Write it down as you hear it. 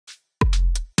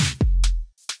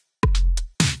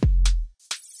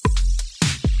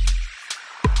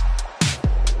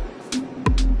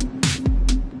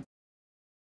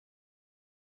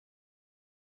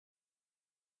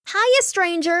Hiya,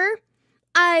 stranger.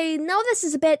 I know this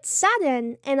is a bit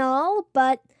sudden and all,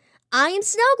 but I am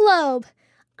Snowglobe.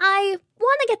 I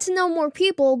want to get to know more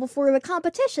people before the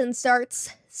competition starts,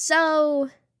 so...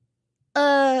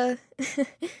 Ahem.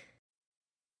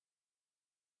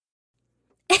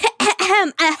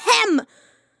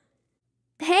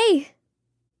 Hey.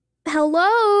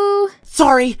 Hello?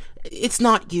 Sorry, it's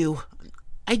not you.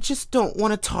 I just don't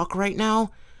want to talk right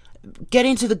now. Get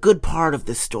into the good part of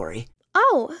this story.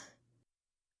 Oh.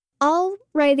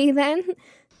 Alrighty then.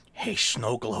 Hey,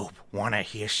 Snowglobe, wanna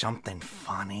hear something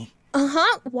funny?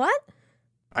 Uh-huh, what?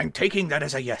 I'm taking that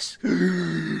as a yes.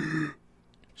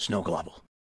 Snowglobe.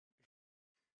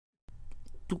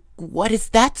 What is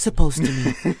that supposed to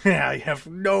mean? I have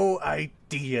no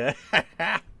idea.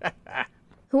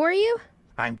 Who are you?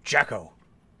 I'm Jacko,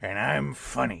 and I'm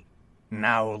funny.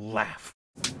 Now laugh.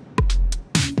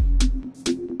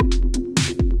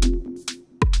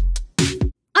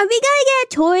 Are we gonna get a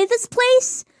tour of this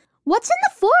place? What's in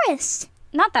the forest?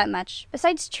 Not that much,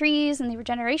 besides trees and the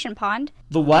regeneration pond.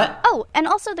 The what? Oh, and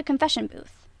also the confession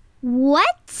booth.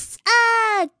 What's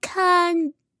a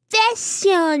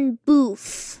confession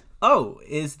booth? Oh,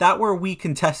 is that where we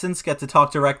contestants get to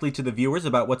talk directly to the viewers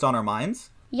about what's on our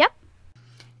minds? Yep.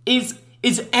 Is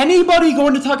anybody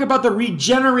going to talk about the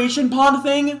regeneration pod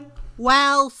thing?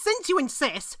 Well, since you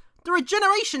insist, the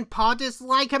regeneration pod is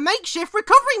like a makeshift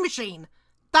recovery machine.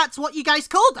 That's what you guys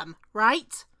call them,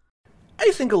 right?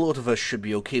 I think a lot of us should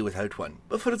be okay without one,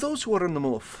 but for those who are on the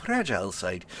more fragile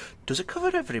side, does it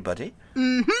cover everybody?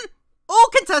 Mm-hmm. All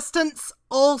contestants,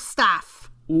 all staff.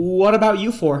 What about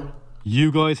you four? You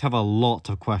guys have a lot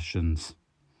of questions.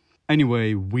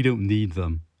 Anyway, we don't need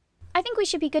them. I think we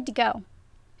should be good to go.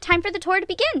 Time for the tour to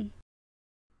begin.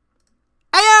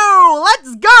 Ayo,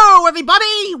 let's go,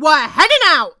 everybody! We're heading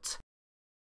out!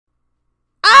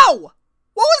 Ow!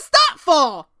 What was that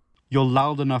for? You're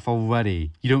loud enough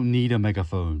already. You don't need a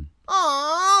megaphone.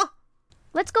 Aww.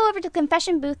 Let's go over to the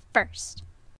confession booth first.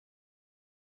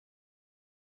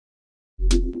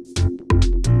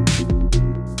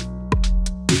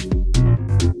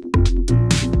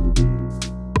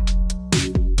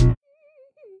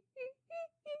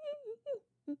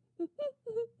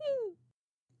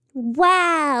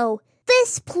 Wow,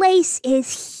 this place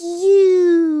is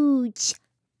huge.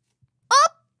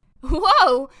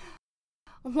 Whoa!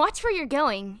 Watch where you're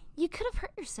going. You could have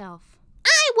hurt yourself.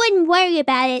 I wouldn't worry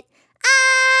about it.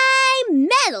 I'm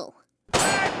metal.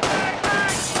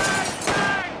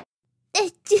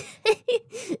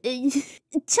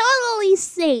 Totally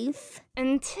safe.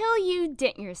 Until you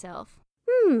dent yourself.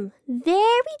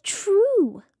 Very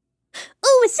true.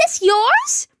 Ooh, is this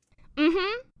yours?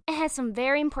 Mm-hmm. It has some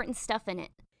very important stuff in it.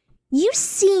 You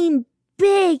seem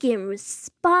big and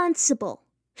responsible.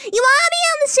 You want to be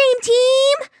on the same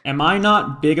team? Am I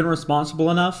not big and responsible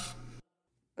enough?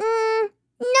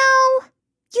 No.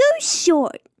 You're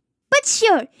short. But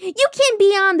sure, you can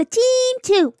be on the team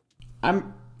too.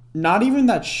 I'm not even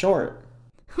that short.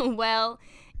 Well,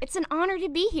 it's an honor to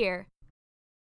be here.